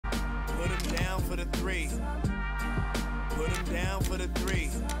down for the three. Put him down for the three.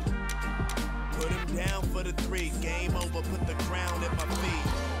 Put him down for the three. Game over, put the crown at my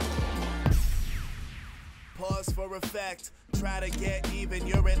feet. Pause for effect. Try to get even,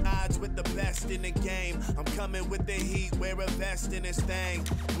 you're at odds with the best in the game. I'm coming with the heat, wear a vest in this thing.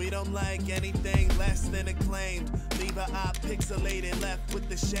 We don't like anything less than acclaimed. Leave a op pixelated, left with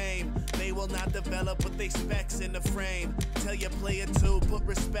the shame. They will not develop with they specs in the frame. Tell your player to put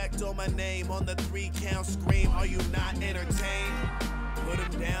respect on my name. On the 3 count scream, are you not entertained? Put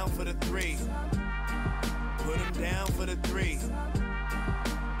him down for the three. Put him down for the three.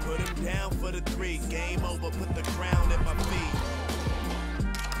 Put him down for the three. Game over, put the crown at my feet.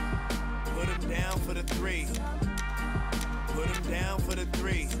 Put him down for the three. Put him down for the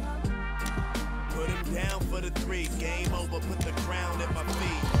three. Put him down for the three. Game over, put the crown at my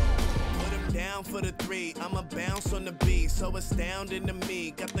feet. Put him down for the three. I'ma bounce on the beat, so astounding to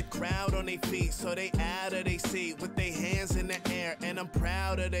me. Got the crowd on their feet, so they out of their seat with their hands in the air, and I'm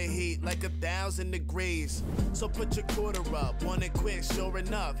proud of the heat, like 1,000 degrees. So put your quarter up, wanna quit, sure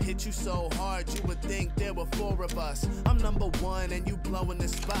enough. Hit you so hard, you would think there were 4 of us. I'm number 1 and you blowing the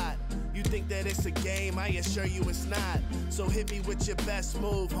spot. You think that it's a game, I assure you it's not. So hit me with your best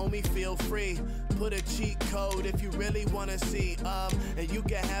move, homie, feel free. Put a cheat code if you really wanna see, and you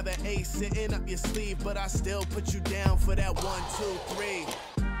can have an ace sitting up your sleeve, but I still put you down for that 1, 2, 3.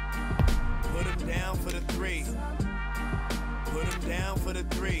 Put him down for the three. Put him down for the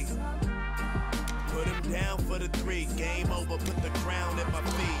three. Put him down for the three. Game over, put the crown at my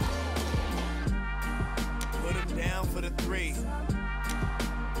feet. Put him down for the three.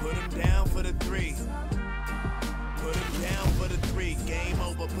 Put him down for the three. Put him down for the three. Game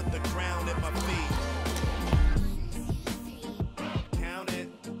over, put the crown at my feet. Count it.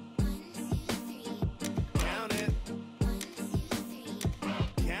 Count it.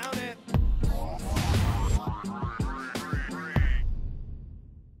 Count it.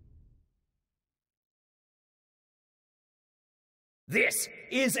 This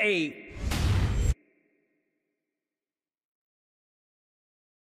is a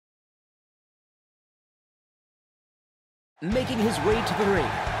making his way to the ring,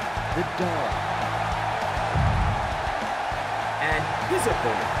 the Dog, and his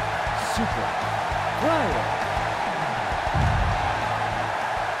opponent, Super Friday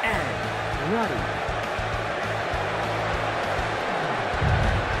and Roddy,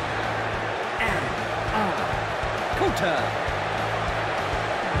 and Kota.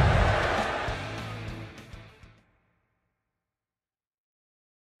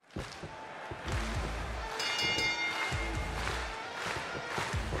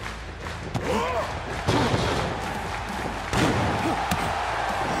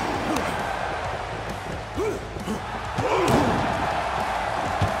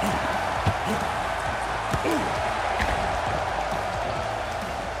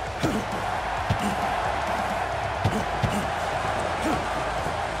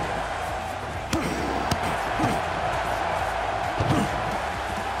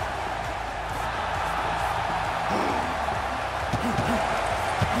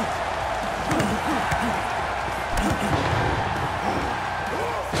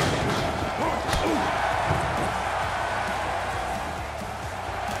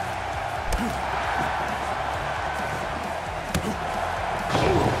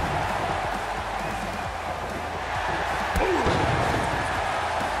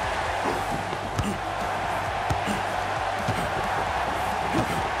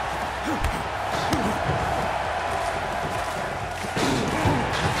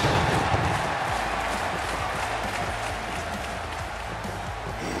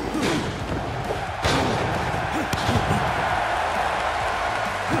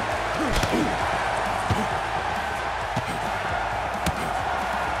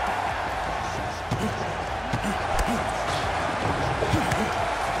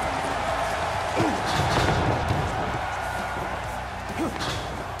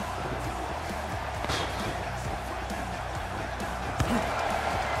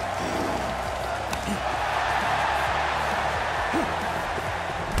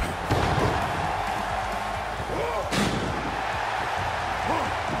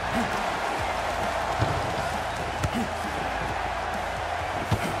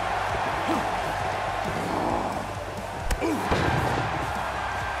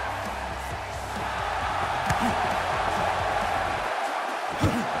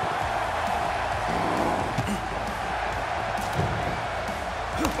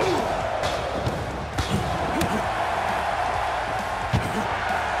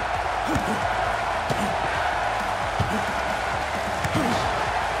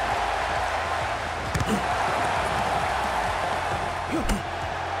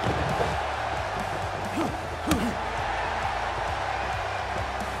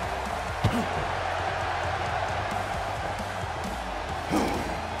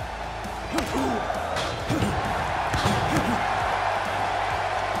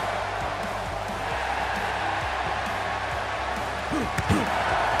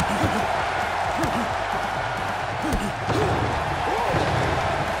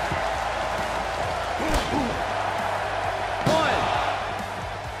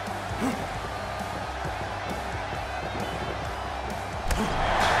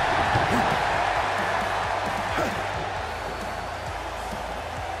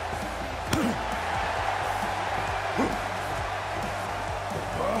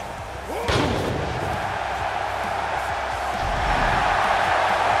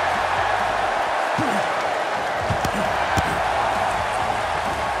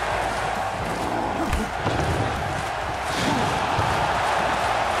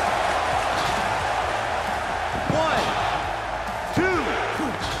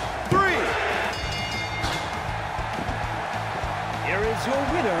 here is your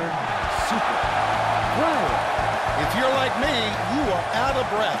winner, Super Friar. If you're like me, you are out of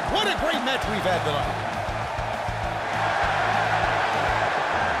breath. What a great match we've had tonight.